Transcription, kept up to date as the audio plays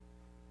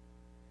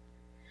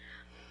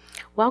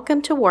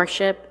Welcome to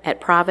worship at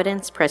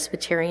Providence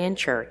Presbyterian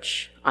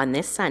Church on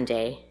this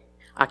Sunday,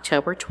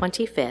 October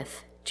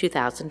 25th,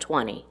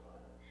 2020.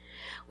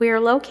 We are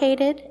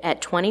located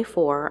at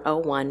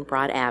 2401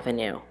 Broad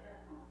Avenue.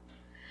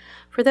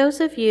 For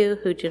those of you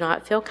who do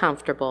not feel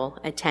comfortable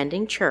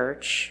attending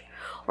church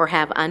or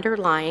have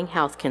underlying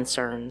health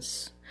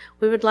concerns,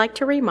 we would like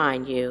to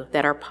remind you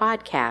that our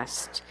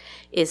podcast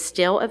is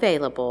still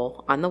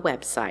available on the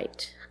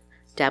website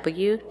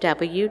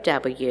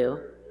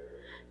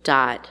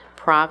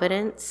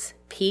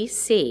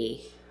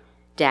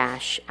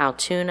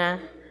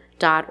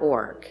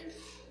www.providencepc-altoona.org.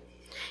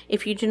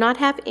 If you do not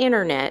have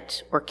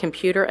internet or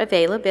computer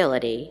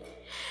availability,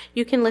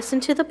 you can listen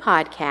to the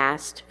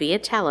podcast via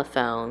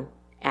telephone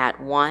at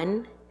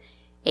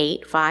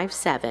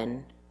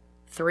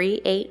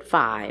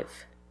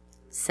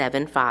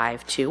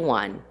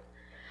 1-857-385-7521.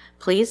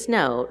 Please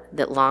note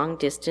that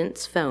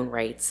long-distance phone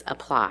rates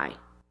apply.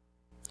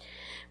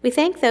 We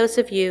thank those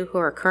of you who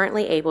are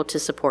currently able to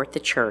support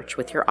the church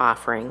with your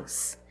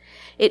offerings.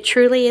 It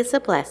truly is a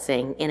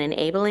blessing in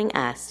enabling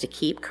us to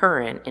keep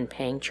current in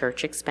paying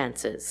church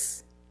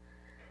expenses.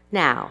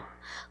 Now,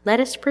 let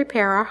us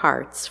prepare our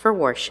hearts for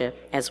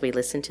worship as we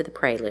listen to the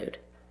prelude.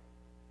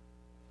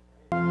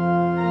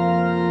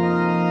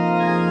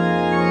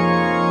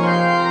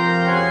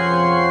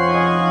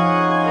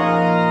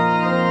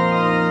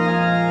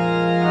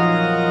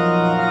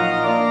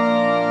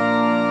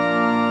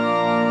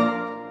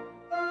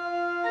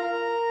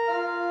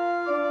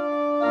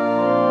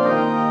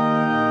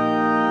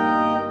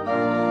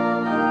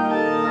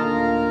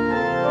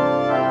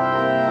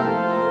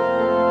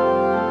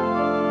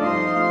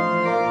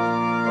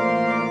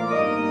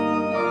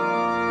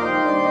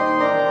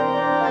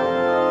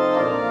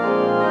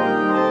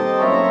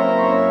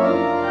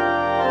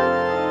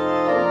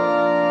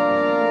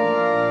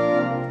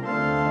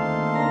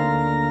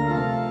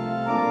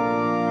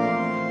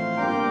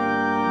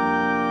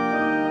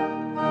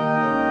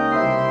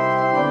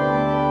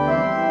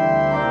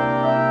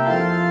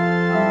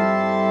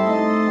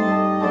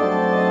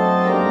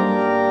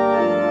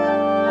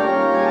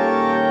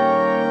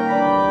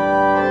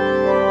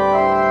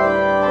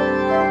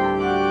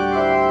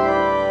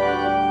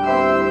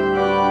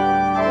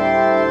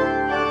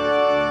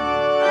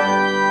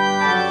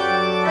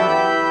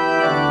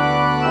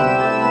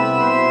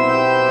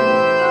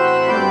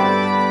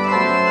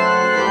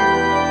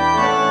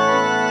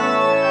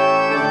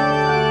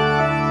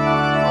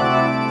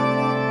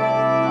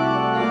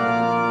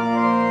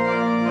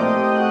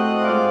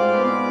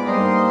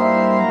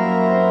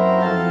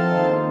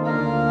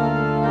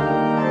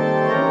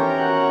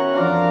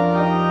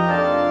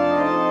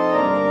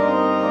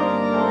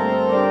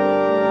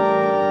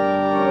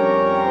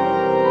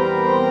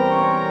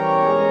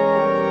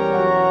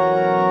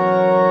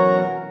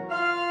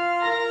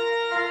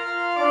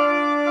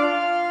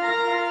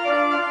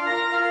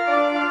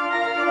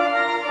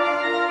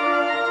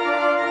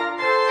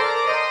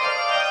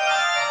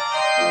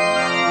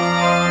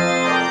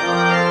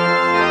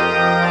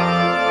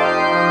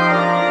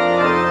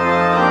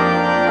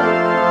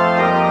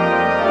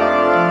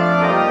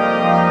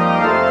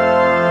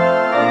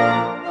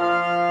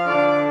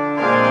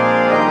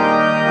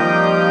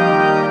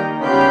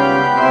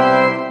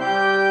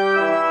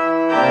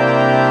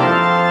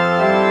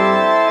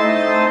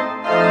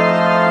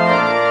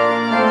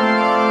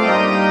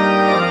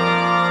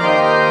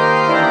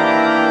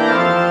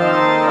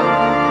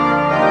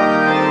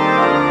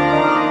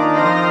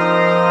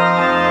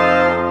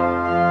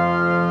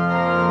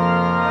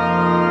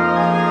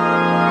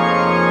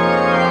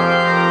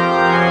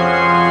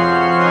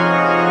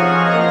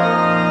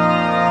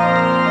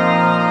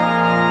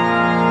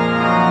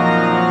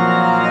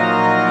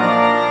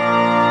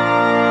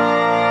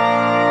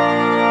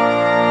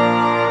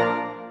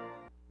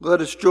 Let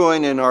us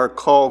join in our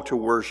call to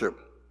worship.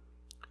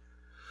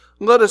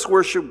 Let us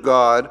worship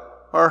God.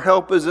 Our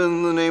help is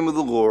in the name of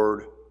the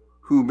Lord,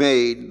 who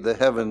made the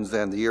heavens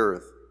and the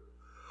earth.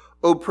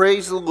 Oh,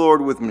 praise the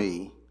Lord with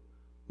me.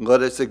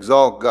 Let us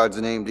exalt God's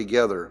name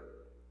together.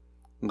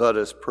 Let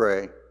us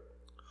pray.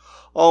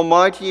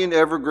 Almighty and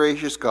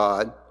ever-gracious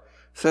God,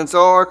 since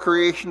all our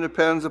creation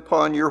depends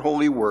upon your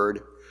holy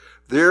word,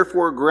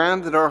 therefore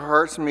grant that our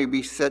hearts may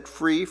be set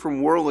free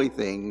from worldly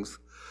things,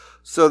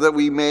 so that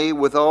we may,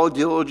 with all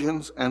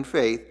diligence and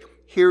faith,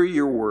 hear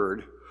your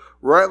word,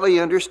 rightly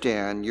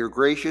understand your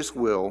gracious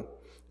will,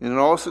 and in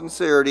all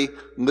sincerity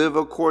live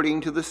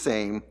according to the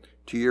same,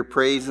 to your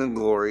praise and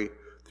glory,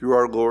 through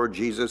our Lord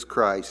Jesus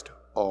Christ.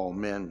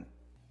 Amen.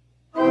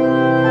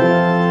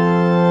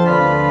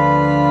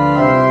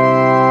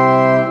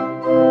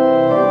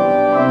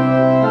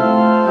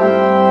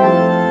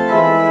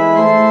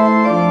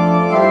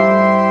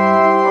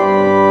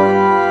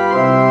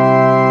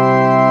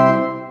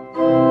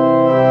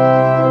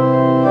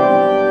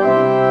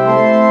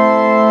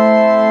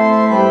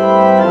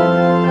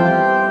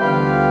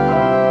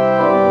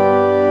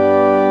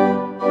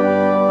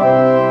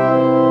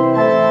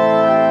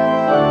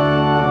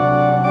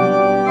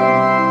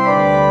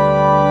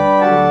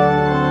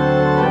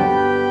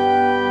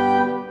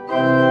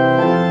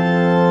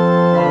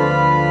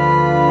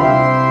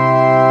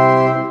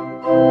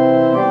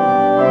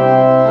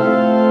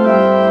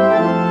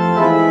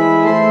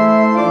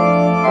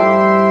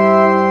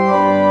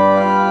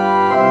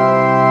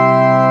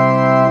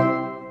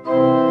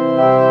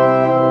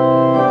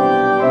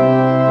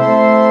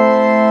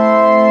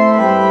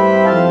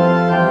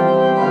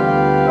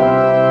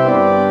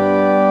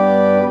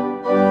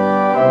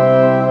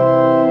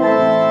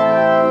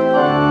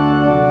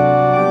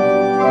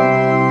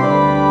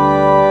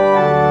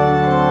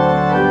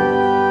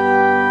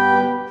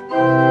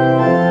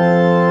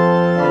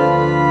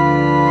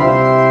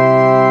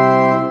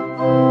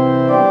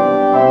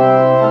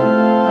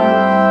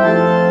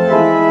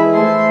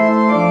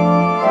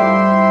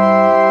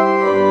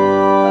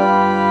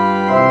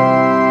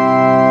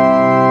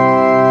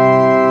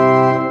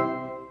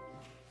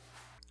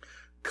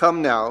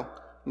 Come now,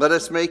 let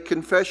us make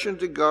confession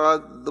to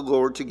God the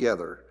Lord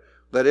together.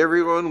 Let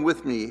everyone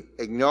with me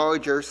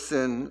acknowledge our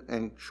sin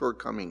and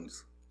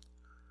shortcomings.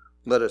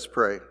 Let us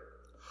pray.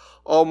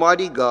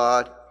 Almighty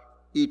God,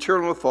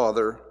 eternal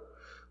Father,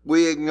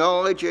 we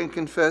acknowledge and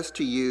confess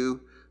to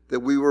you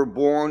that we were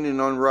born in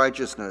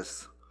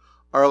unrighteousness.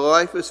 Our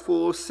life is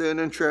full of sin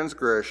and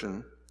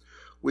transgression.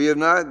 We have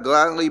not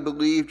gladly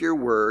believed your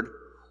word,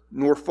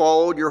 nor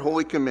followed your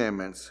holy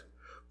commandments.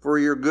 For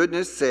your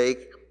goodness'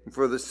 sake, and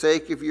for the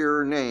sake of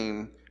your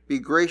name, be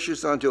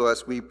gracious unto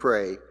us, we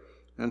pray,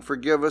 and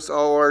forgive us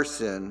all our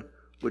sin,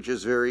 which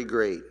is very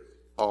great.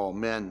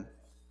 Amen.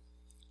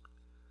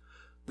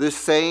 This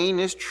saying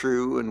is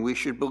true, and we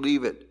should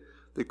believe it,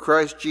 that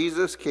Christ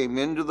Jesus came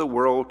into the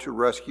world to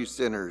rescue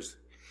sinners.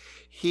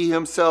 He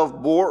himself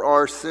bore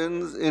our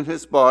sins in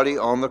his body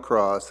on the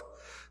cross,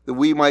 that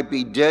we might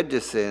be dead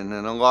to sin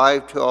and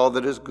alive to all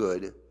that is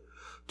good.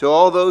 To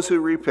all those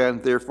who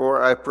repent,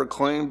 therefore, I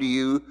proclaim to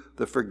you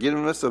the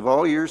forgiveness of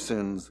all your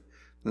sins,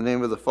 in the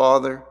name of the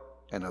Father,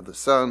 and of the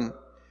Son,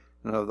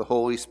 and of the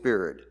Holy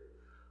Spirit.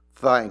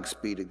 Thanks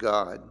be to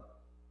God.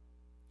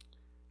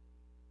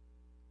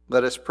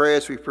 Let us pray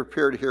as we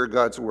prepare to hear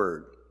God's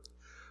word.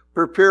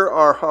 Prepare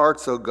our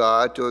hearts, O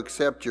God, to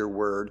accept your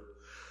word.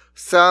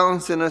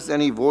 Silence in us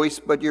any voice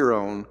but your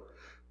own,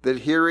 that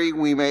hearing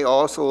we may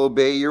also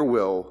obey your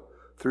will,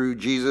 through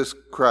Jesus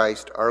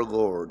Christ our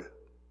Lord.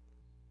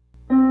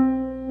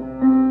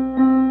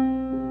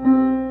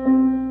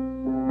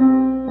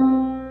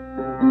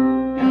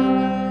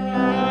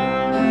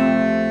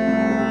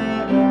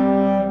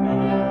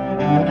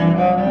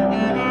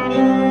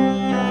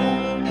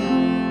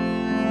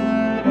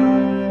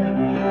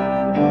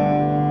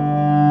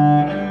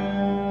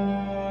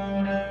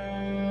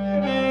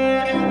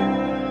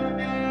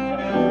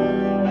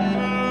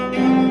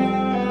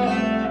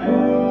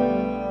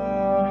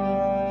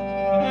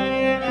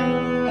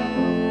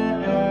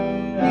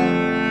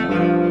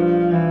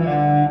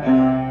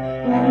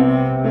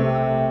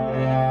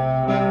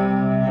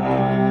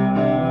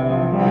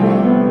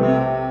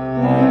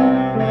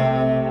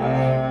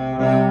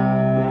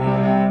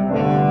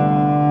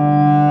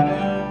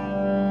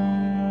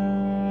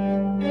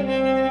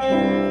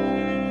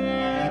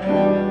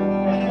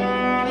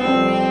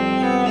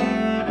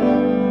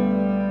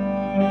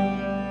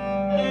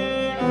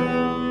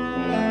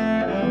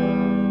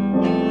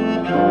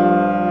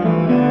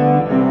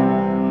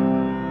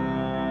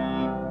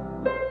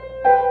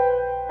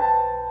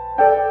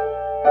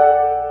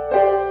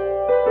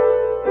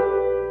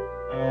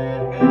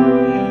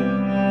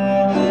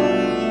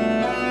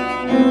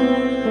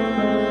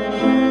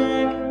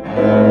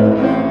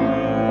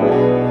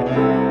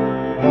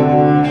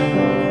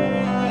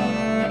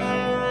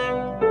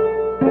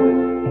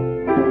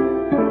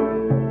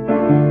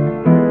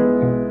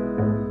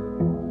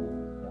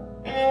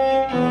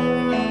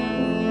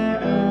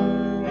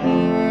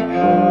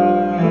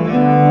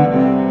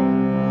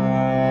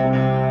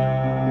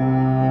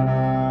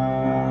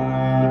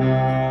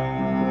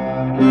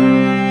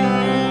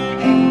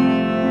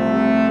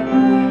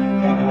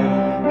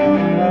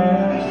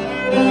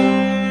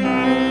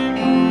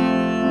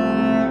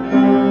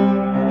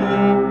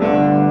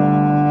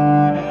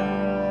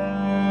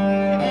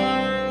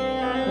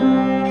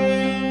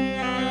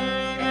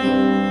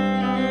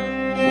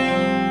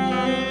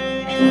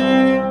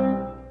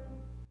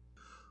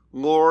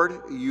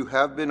 Lord, you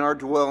have been our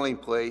dwelling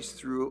place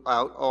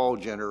throughout all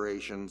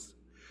generations.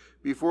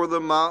 Before the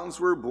mountains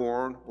were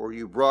born, or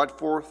you brought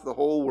forth the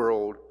whole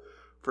world,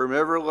 from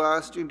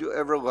everlasting to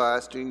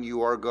everlasting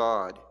you are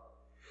God.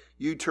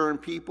 You turn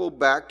people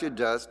back to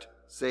dust,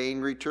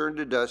 saying, return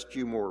to dust,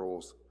 you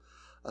mortals.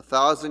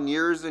 1,000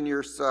 years in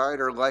your sight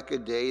are like a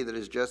day that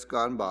has just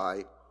gone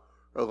by,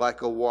 or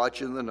like a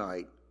watch in the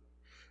night.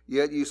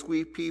 Yet you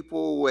sweep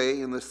people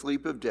away in the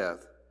sleep of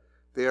death.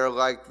 They are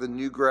like the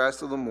new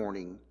grass of the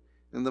morning.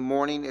 In the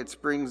morning it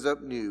springs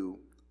up new,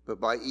 but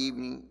by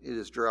evening it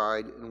is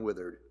dried and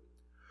withered.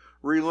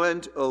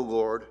 Relent, O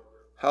Lord,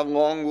 how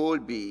long will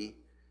it be?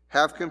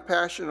 Have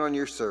compassion on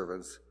your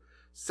servants.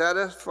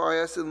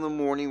 Satisfy us in the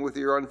morning with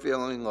your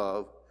unfailing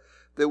love,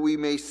 that we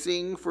may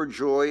sing for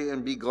joy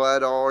and be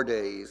glad all our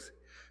days.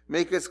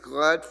 Make us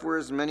glad for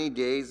as many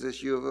days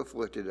as you have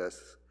afflicted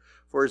us,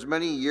 for as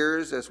many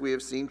years as we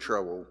have seen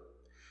trouble.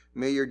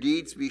 May your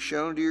deeds be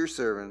shown to your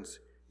servants,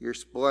 your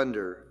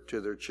splendor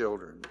to their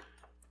children.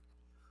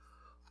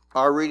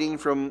 Our reading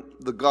from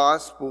the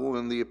Gospel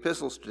and the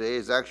epistles today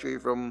is actually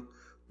from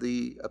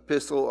the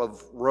Epistle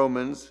of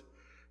Romans,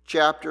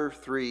 chapter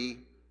 3,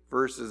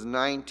 verses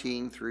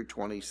 19 through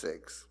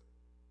 26.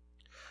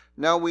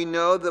 Now we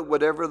know that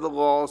whatever the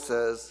law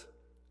says,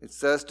 it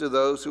says to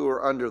those who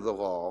are under the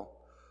law,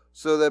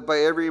 so that by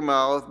every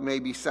mouth may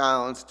be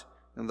silenced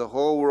and the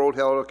whole world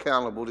held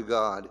accountable to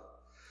God.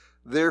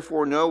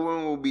 Therefore no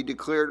one will be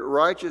declared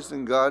righteous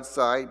in God's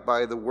sight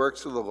by the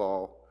works of the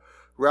law.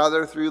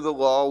 Rather, through the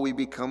law we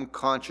become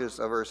conscious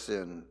of our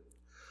sin.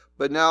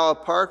 But now,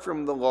 apart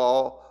from the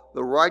law,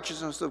 the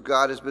righteousness of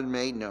God has been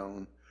made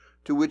known,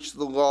 to which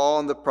the law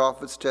and the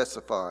prophets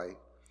testify.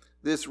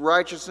 This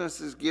righteousness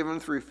is given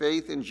through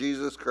faith in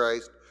Jesus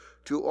Christ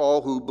to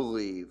all who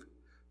believe.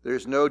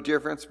 There's no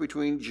difference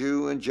between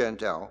Jew and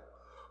Gentile,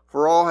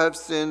 for all have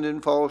sinned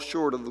and fall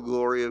short of the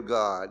glory of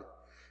God,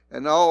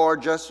 and all are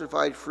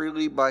justified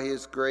freely by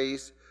his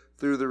grace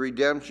through the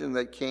redemption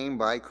that came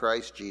by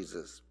Christ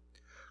Jesus.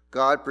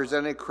 God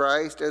presented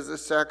Christ as a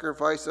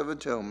sacrifice of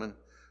atonement,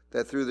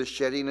 that through the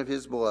shedding of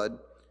his blood,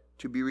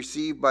 to be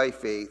received by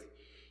faith,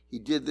 he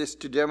did this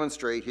to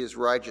demonstrate his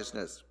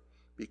righteousness,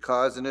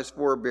 because in his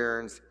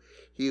forbearance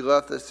he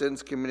left the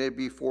sins committed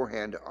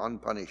beforehand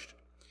unpunished.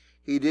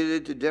 He did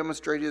it to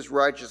demonstrate his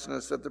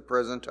righteousness at the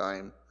present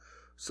time,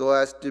 so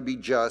as to be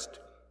just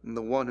and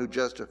the one who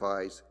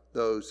justifies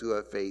those who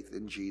have faith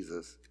in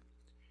Jesus.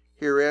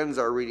 Here ends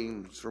our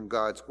readings from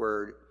God's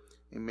word,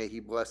 and may he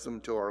bless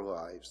them to our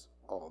lives.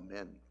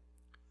 Amen.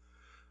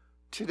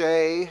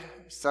 Today,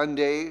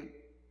 Sunday,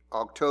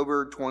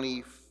 October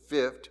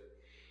 25th,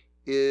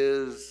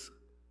 is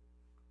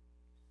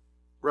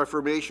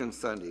Reformation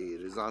Sunday.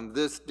 It is on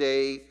this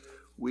day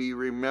we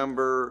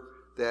remember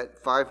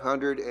that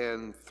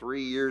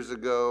 503 years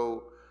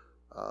ago,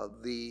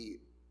 the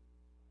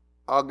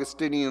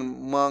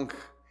Augustinian monk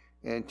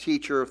and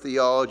teacher of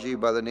theology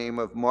by the name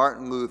of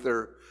Martin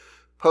Luther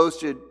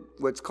posted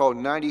what's called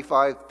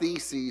 95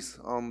 Theses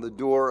on the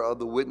door of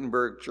the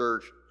Wittenberg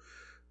Church,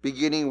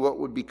 beginning what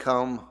would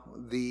become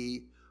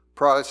the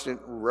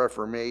Protestant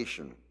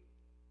Reformation.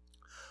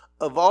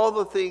 Of all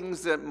the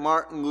things that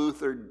Martin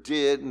Luther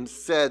did and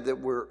said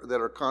that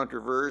are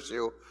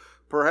controversial,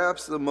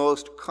 perhaps the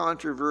most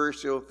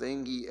controversial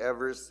thing he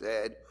ever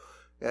said,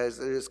 as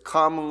it is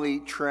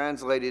commonly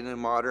translated in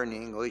modern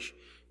English,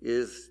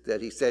 is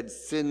that he said,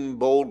 "Sin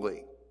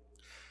boldly."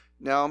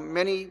 Now,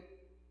 many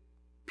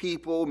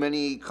people,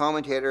 many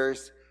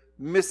commentators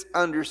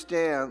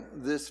misunderstand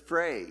this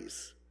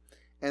phrase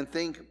and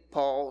think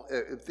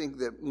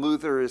that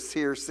Luther is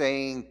here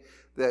saying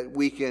that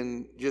we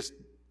can just,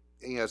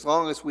 as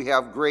long as we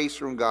have grace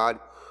from God,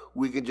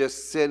 we can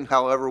just sin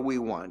however we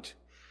want.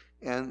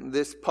 And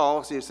this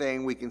policy of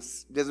saying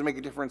doesn't make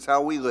a difference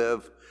how we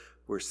live,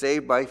 we're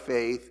saved by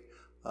faith,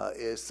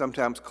 is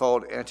sometimes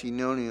called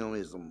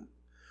antinomianism.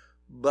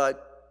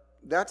 But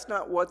that's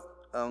not what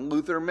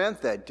Luther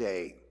meant that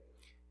day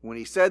when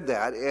he said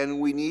that. And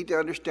we need to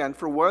understand,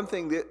 for one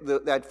thing,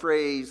 that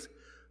phrase,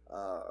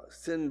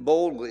 sin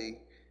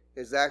boldly,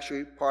 is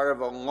actually part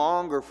of a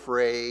longer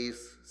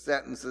phrase,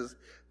 sentences,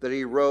 that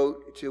he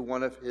wrote to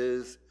one of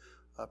his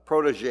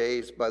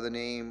proteges by the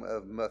name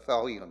of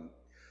Matthias.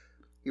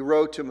 He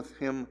wrote to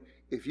him,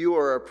 "If you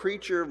are a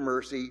preacher of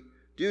mercy,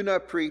 do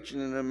not preach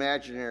in an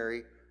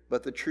imaginary,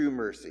 but the true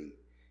mercy.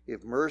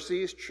 If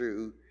mercy is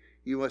true,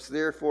 you must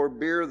therefore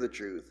bear the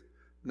truth,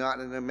 not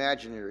an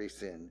imaginary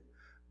sin.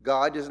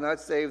 God does not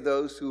save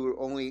those who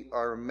only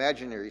are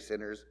imaginary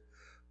sinners,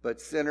 but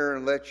sinner,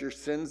 and let your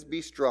sins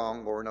be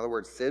strong," or in other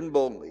words, sin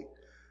boldly,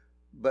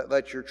 "but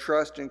let your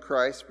trust in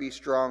Christ be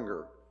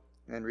stronger,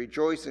 and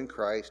rejoice in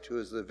Christ, who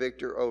is the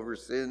victor over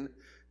sin,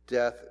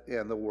 death,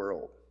 and the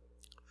world."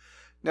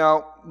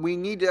 Now, we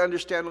need to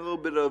understand a little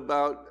bit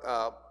about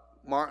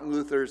Martin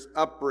Luther's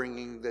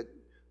upbringing that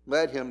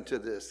led him to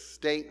this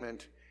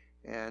statement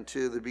and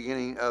to the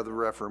beginning of the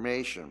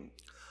Reformation.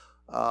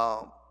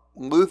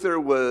 Luther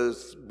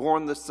was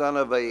born the son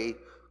of a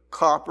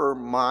copper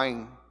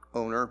mine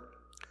owner,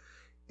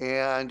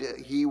 and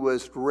he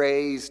was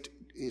raised,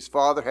 his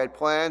father had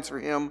plans for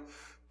him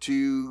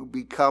to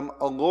become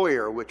a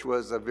lawyer, which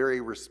was a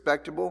very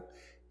respectable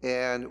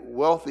and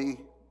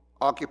wealthy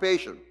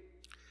occupation.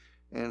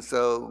 And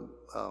so,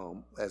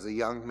 as a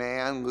young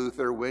man,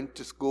 Luther went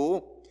to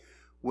school,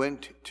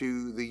 went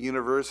to the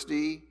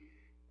university,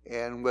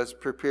 and was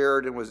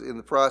prepared and was in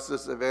the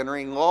process of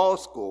entering law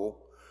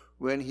school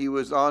when he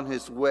was on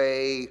his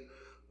way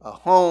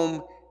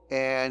home,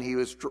 and he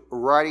was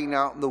riding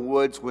out in the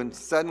woods when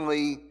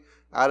suddenly,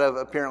 out of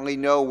apparently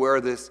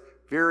nowhere, this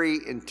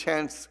very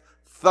intense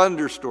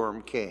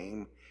thunderstorm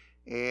came,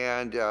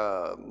 and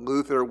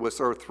Luther was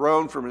sort of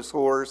thrown from his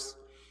horse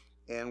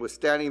and was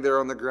standing there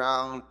on the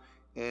ground,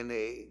 and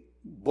a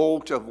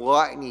bolt of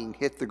lightning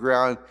hit the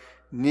ground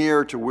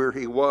near to where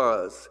he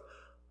was.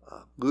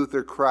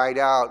 Luther cried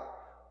out,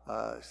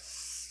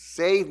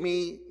 "Save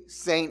me,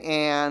 St.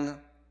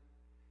 Anne,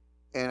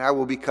 and I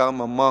will become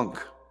a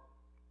monk."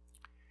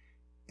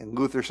 And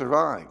Luther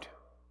survived.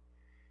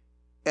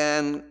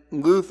 And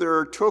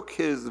Luther took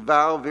his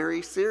vow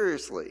very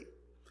seriously.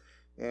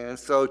 And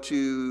so,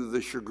 to the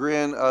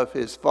chagrin of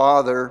his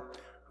father,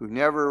 who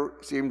never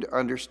seemed to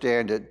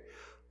understand it,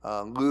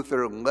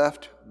 Luther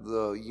left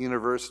the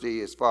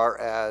university as far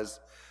as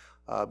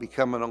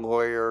becoming a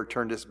lawyer,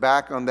 turned his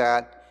back on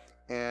that,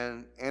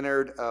 and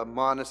entered a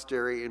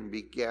monastery and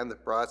began the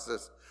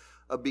process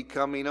of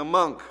becoming a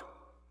monk.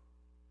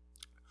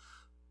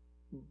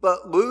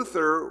 But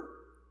Luther,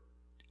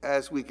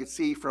 as we could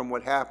see from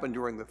what happened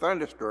during the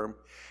thunderstorm,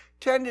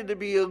 tended to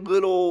be a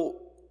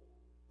little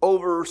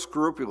over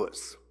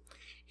scrupulous.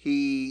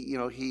 He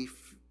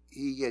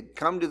he had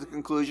come to the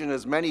conclusion,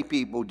 as many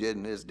people did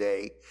in his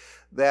day,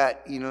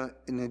 that,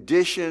 in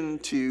addition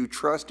to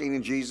trusting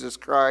in Jesus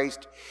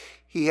Christ,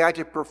 he had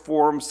to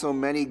perform so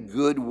many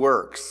good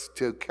works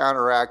to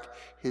counteract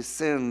his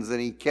sins. And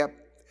he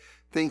kept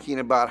thinking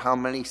about how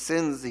many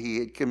sins he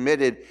had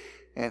committed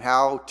and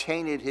how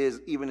tainted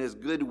even his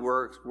good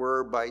works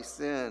were by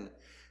sin.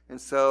 And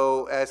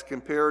so, as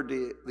compared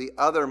to the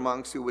other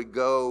monks who would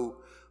go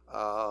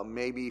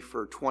maybe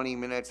for 20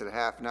 minutes and a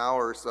half an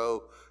hour or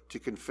so to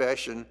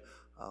confession,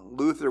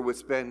 Luther would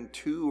spend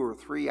 2 or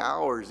 3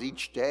 hours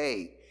each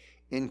day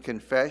in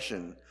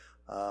confession,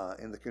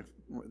 in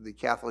the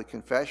Catholic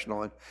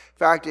confessional. In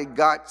fact, it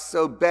got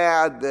so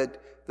bad that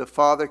the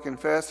father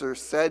confessor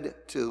said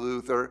to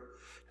Luther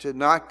to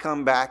not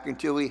come back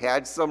until he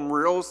had some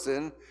real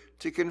sin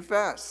to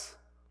confess.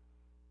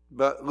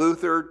 But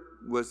Luther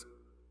was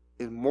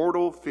in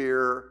mortal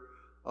fear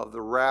of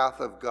the wrath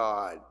of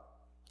God,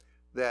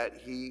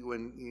 that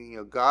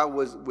God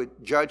would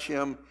judge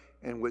him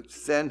and would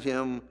send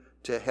him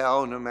to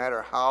hell no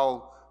matter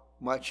how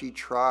much he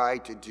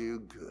tried to do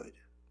good.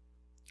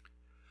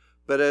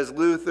 But as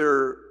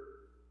Luther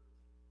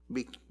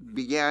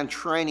began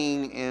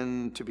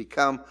training to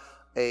become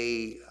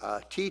a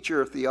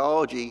teacher of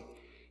theology,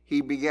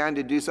 he began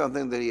to do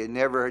something that he had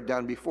never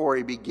done before.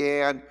 He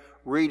began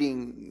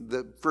reading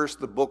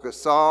first the book of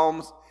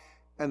Psalms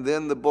and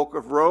then the book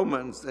of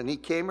Romans. And he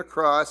came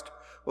across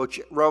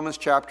Romans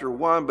chapter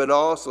 1, but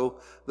also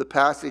the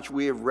passage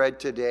we have read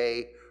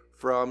today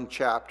from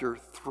chapter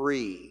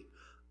 3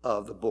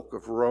 of the book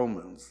of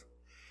Romans.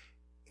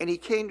 And he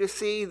came to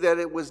see that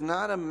it was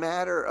not a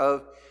matter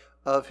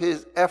of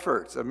his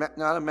efforts,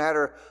 not a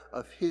matter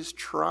of his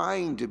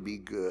trying to be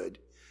good,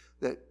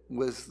 that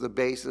was the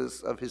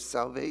basis of his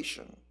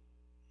salvation.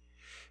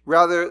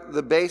 Rather,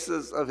 the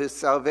basis of his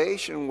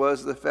salvation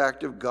was the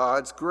fact of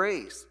God's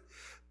grace.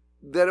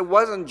 That it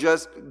wasn't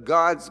just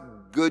God's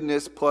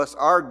goodness plus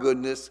our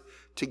goodness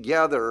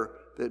together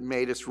that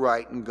made us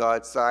right in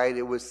God's sight.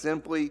 It was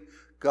simply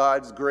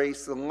God's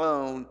grace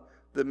alone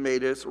that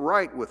made us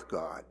right with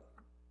God.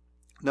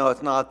 Now,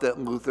 it's not that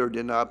Luther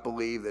did not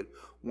believe that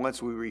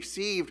once we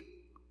received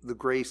the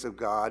grace of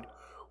God,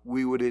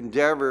 we would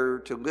endeavor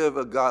to live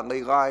a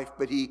godly life,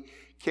 but he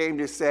came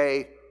to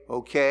say,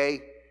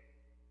 okay,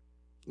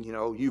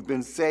 you've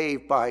been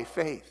saved by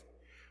faith.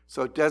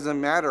 So it doesn't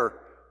matter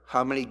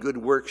how many good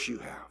works you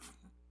have.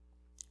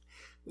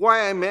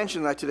 Why I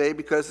mention that today?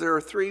 Because there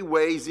are 3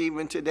 ways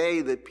even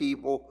today that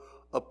people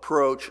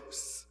approach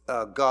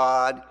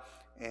God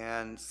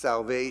and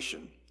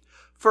salvation.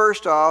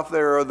 First off,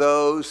 there are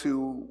those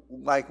who,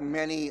 like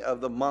many of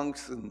the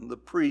monks and the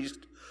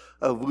priests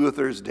of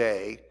Luther's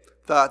day,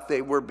 thought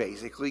they were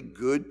basically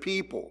good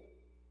people.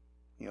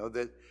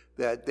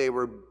 That they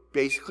were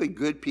basically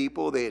good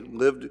people. They had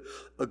lived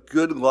a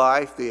good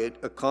life. They had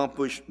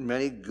accomplished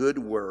many good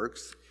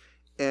works.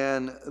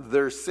 And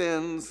their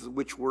sins,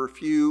 which were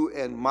few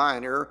and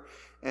minor,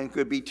 and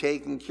could be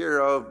taken care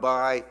of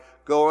by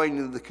going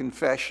to the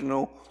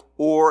confessional,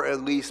 or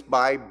at least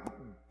by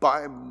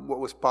what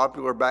was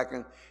popular back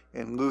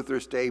in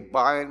Luther's day,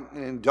 buying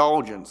an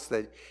indulgence.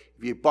 That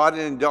if you bought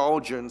an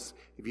indulgence,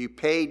 if you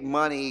paid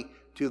money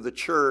to the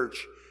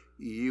church,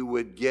 you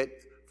would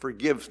get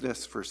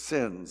forgiveness for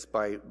sins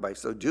by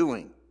so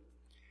doing.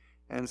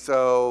 And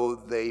so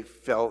they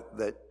felt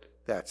that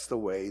that's the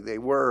way they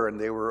were, and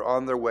they were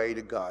on their way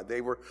to God.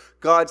 They were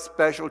God's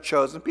special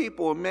chosen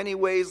people, in many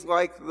ways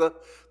like the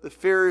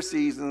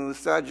Pharisees and the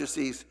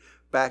Sadducees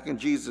back in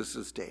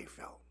Jesus' day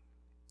felt.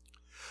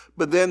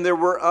 But then there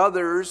were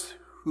others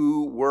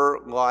who were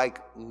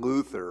like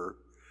Luther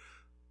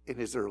in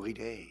his early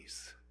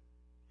days.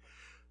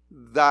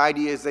 The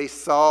idea is they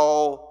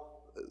saw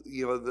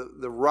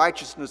the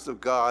righteousness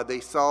of God. They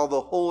saw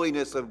the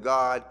holiness of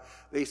God.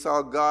 They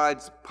saw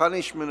God's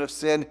punishment of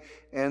sin,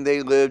 and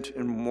they live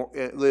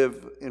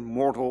in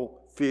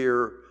mortal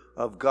fear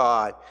of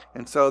God.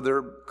 And so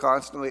they're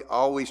constantly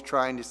always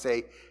trying to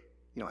say,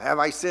 have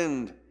I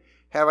sinned?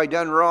 Have I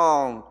done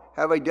wrong?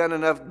 Have I done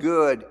enough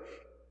good?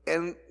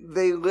 And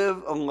they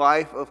live a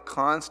life of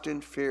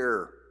constant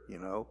fear.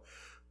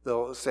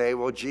 They'll say,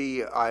 well,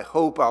 gee, I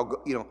hope I'm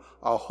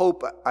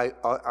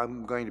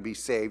going to be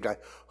saved. I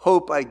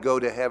hope I go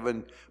to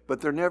heaven, but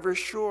they're never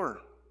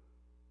sure.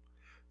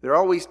 They're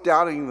always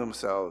doubting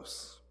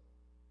themselves.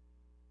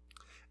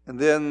 And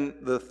then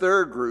the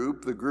third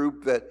group, the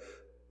group that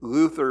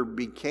Luther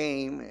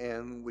became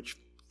and which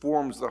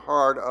forms the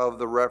heart of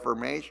the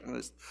Reformation,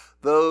 is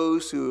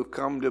those who have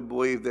come to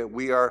believe that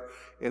we are,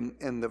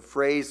 in the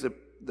phrase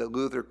that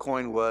Luther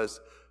coined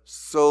was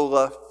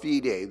sola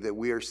fide, that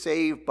we are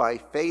saved by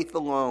faith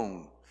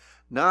alone,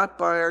 not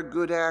by our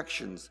good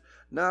actions,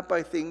 not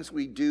by things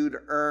we do to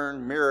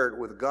earn merit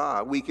with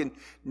God. We can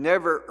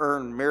never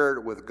earn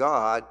merit with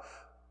God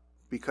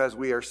because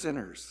we are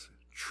sinners,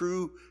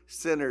 true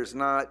sinners,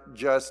 not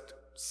just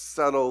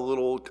subtle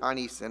little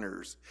tiny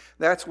sinners.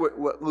 That's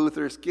what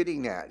Luther's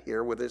getting at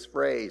here with this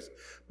phrase.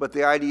 But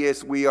the idea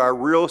is we are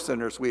real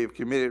sinners. We have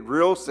committed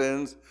real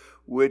sins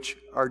which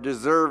are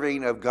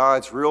deserving of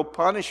God's real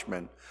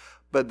punishment.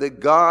 but that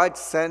God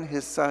sent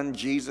his Son,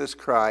 Jesus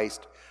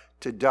Christ,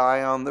 to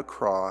die on the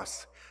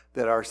cross,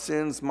 that our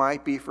sins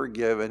might be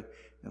forgiven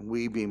and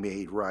we be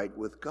made right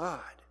with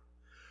God.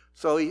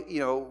 So,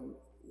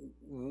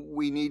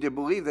 we need to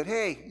believe that,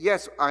 hey,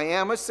 yes, I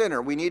am a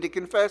sinner. We need to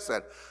confess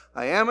that.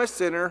 I am a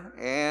sinner,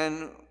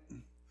 and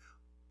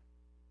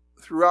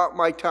throughout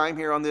my time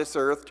here on this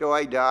earth, till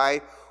I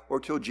die or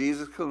till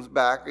Jesus comes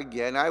back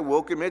again, I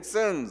will commit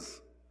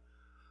sins.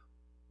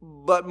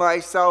 But my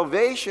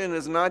salvation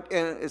is not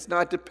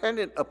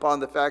dependent upon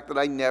the fact that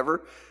I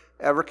never,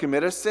 ever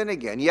commit a sin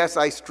again. Yes,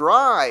 I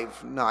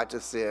strive not to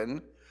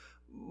sin,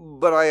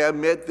 but I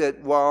admit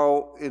that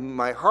while in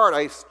my heart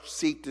I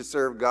seek to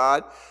serve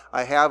God,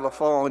 I have a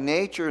fallen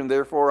nature and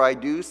therefore I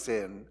do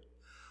sin.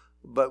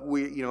 But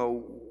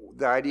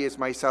the idea is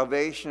my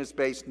salvation is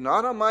based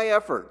not on my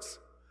efforts,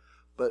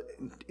 but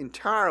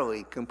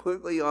entirely,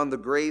 completely on the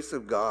grace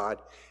of God,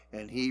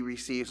 and he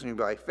receives me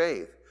by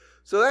faith.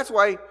 So that's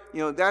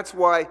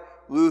why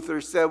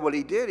Luther said what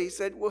he did. He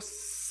said, well,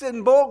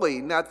 sin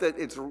boldly. Not that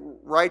it's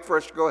right for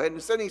us to go ahead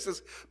and sin. He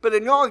says, but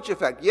acknowledge the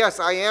fact, yes,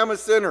 I am a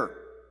sinner.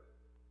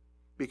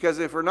 Because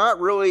if we're not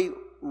really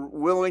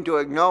willing to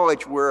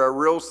acknowledge we're a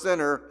real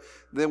sinner,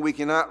 then we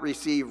cannot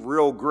receive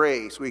real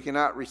grace. We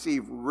cannot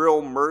receive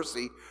real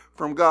mercy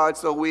from God.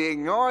 So we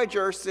acknowledge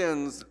our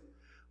sins,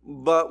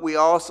 but we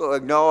also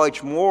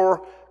acknowledge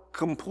more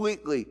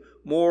completely,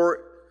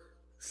 more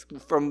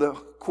from the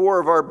core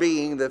of our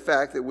being, the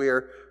fact that we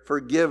are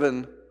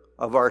forgiven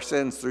of our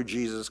sins through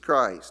Jesus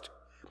Christ.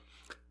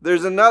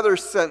 There's another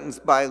sentence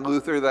by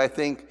Luther that I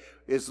think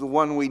is the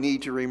one we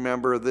need to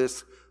remember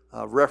this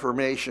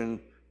Reformation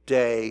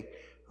Day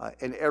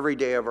and every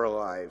day of our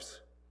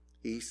lives.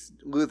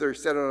 Luther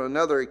said on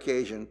another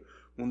occasion,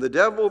 when the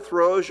devil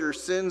throws your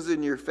sins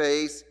in your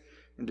face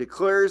and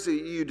declares that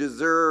you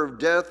deserve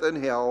death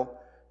and hell,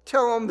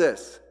 tell him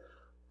this: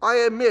 I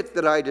admit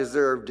that I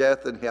deserve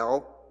death and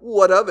hell.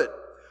 What of it?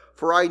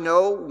 For I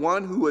know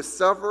one who has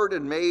suffered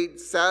and made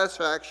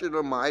satisfaction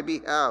on my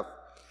behalf.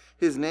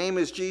 His name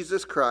is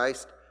Jesus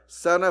Christ,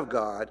 Son of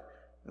God,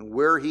 and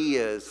where he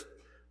is,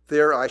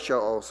 there I shall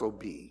also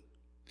be.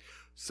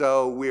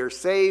 So we are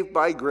saved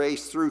by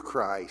grace through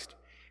Christ,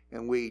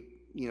 and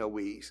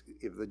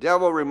if the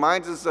devil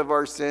reminds us of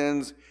our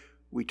sins,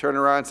 we turn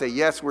around and say,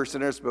 yes, we're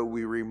sinners, but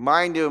we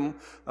remind him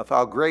of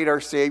how great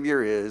our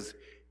Savior is,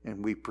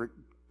 and we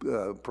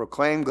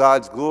proclaim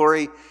God's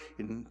glory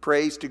and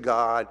praise to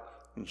God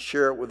and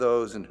share it with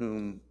those in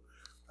whom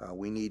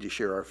we need to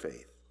share our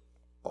faith.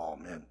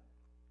 Amen.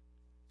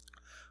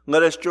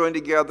 Let us join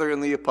together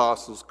in the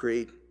Apostles'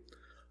 Creed.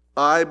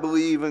 I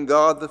believe in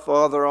God the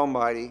Father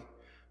Almighty,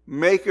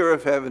 maker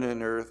of heaven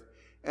and earth,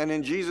 and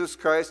in Jesus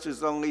Christ,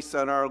 his only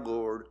Son, our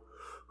Lord,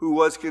 who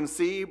was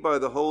conceived by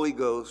the Holy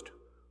Ghost,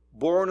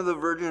 born of the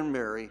Virgin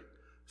Mary,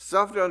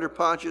 suffered under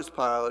Pontius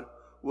Pilate,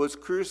 was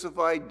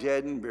crucified,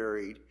 dead, and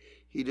buried.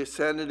 He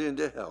descended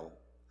into hell.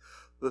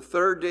 The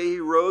third day he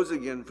rose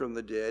again from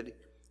the dead.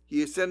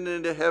 He ascended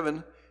into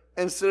heaven,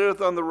 and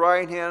sitteth on the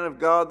right hand of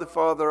God the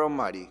Father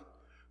Almighty.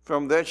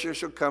 From thence he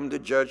shall come to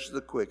judge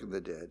the quick and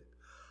the dead.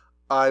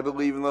 I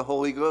believe in the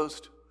Holy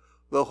Ghost,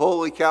 the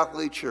Holy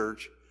Catholic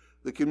Church,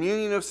 the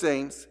communion of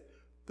saints,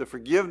 the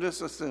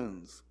forgiveness of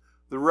sins,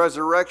 the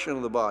resurrection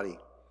of the body,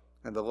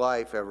 and the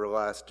life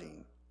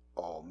everlasting.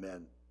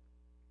 Amen.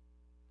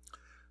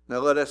 Now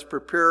let us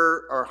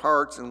prepare our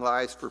hearts and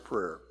lives for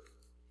prayer.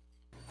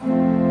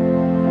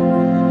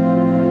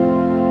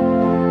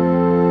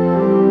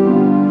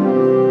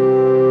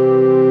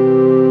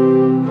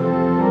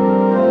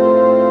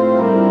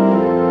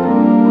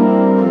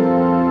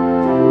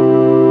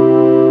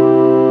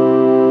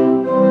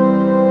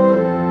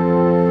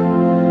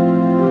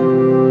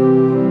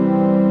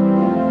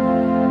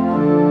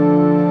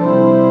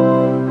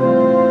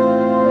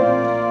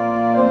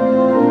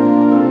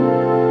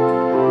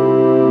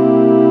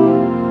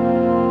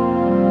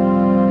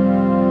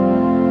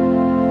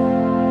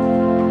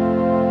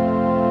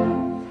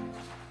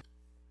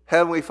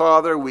 Heavenly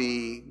Father,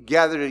 we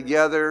gather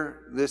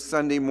together this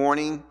Sunday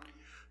morning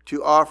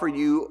to offer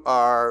you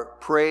our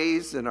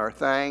praise and our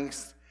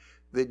thanks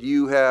that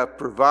you have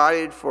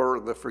provided for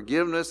the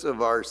forgiveness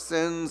of our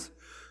sins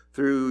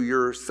through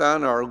your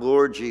Son, our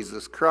Lord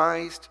Jesus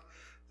Christ,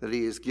 that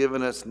he has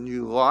given us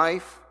new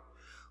life.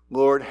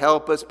 Lord,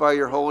 help us by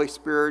your Holy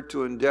Spirit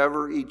to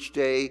endeavor each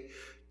day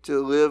to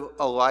live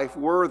a life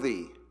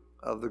worthy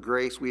of the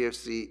grace we have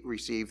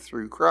received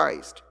through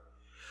Christ.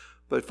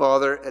 But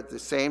Father, at the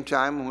same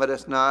time, let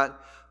us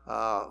not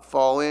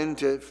fall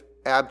into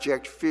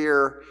abject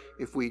fear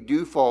if we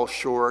do fall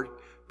short,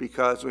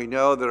 because we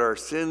know that our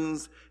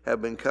sins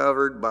have been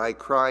covered by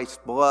Christ's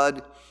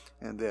blood,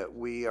 and that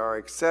we are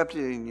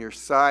accepted in your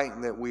sight,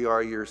 and that we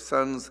are your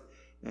sons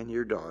and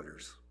your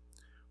daughters.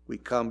 We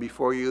come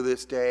before you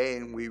this day,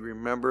 and we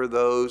remember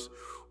those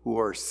who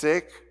are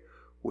sick.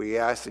 We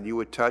ask that you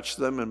would touch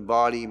them in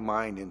body,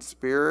 mind, and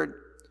spirit.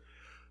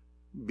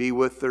 Be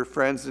with their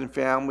friends and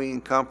family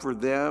and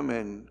comfort them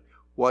and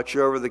watch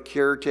over the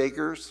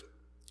caretakers.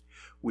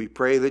 We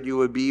pray that you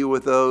would be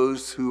with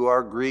those who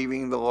are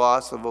grieving the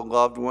loss of a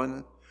loved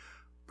one.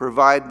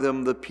 Provide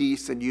them the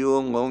peace that you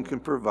alone can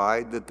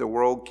provide, that the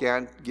world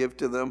can't give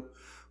to them,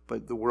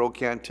 but the world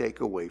can't take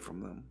away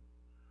from them.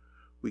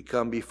 We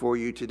come before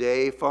you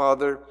today,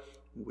 Father.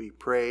 We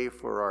pray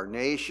for our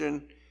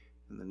nation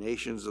and the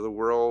nations of the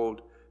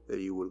world, that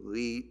you would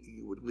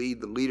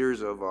lead the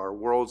leaders of our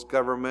world's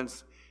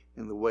governments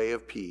in the way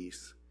of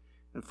peace.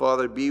 And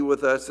Father, be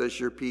with us as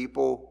your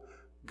people.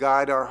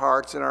 Guide our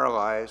hearts and our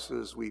lives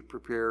as we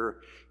prepare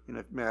in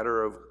a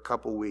matter of a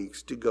couple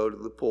weeks to go to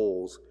the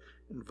polls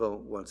and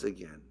vote once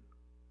again.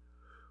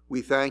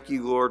 We thank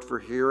you, Lord, for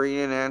hearing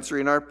and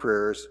answering our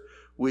prayers.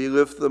 We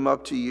lift them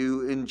up to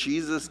you in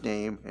Jesus'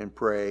 name and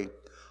pray,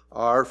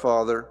 Our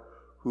Father,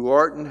 who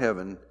art in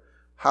heaven,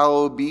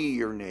 hallowed be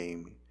your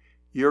name.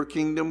 Your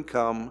kingdom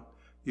come,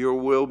 your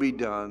will be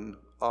done,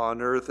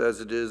 on earth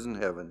as it is in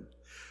heaven.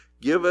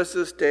 Give us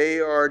this day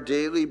our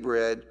daily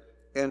bread,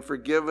 and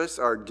forgive us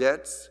our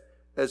debts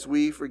as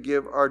we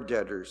forgive our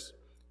debtors.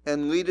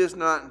 And lead us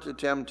not into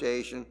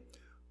temptation,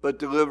 but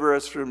deliver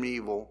us from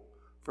evil.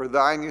 For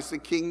thine is the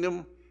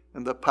kingdom,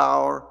 and the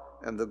power,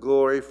 and the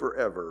glory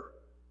forever.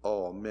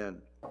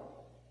 Amen.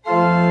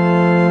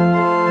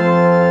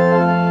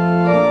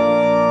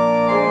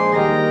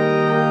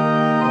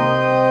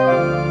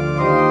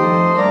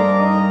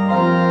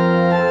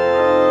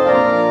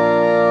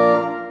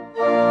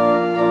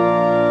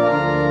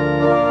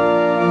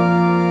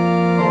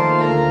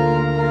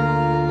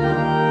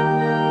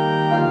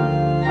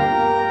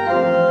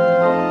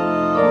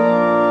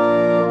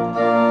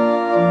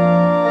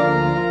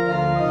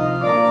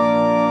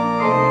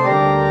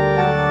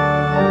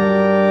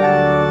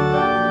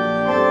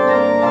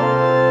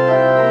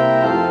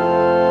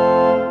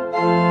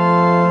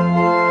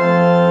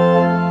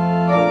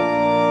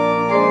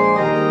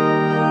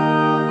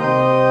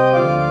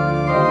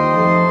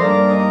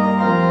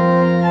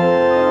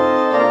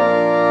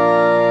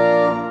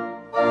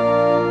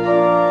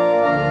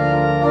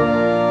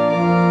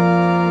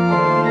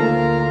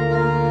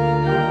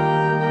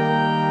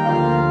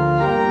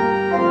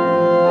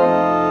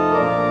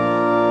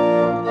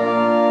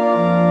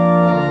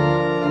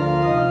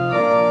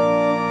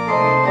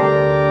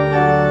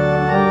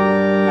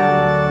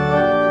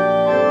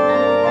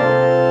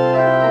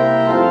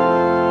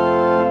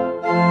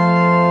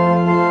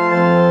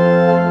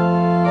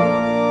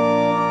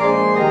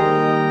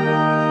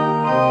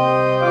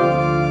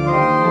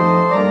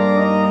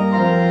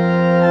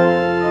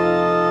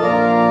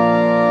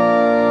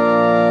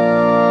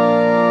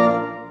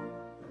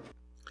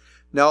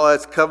 Now,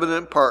 as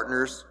covenant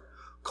partners,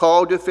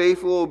 called to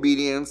faithful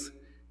obedience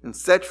and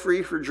set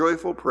free for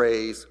joyful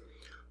praise,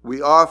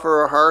 we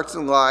offer our hearts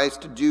and lives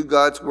to do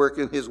God's work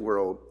in his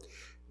world.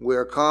 We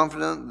are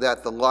confident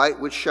that the light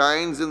which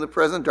shines in the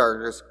present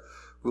darkness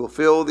will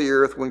fill the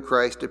earth when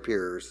Christ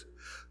appears.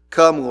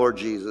 Come, Lord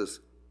Jesus,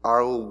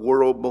 our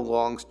world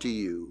belongs to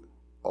you.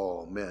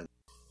 Amen.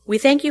 We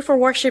thank you for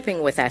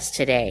worshiping with us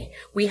today.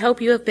 We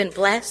hope you have been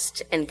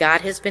blessed and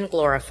God has been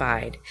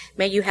glorified.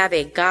 May you have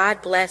a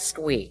God-blessed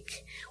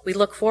week. We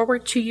look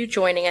forward to you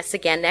joining us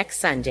again next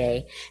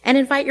Sunday and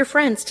invite your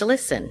friends to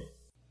listen.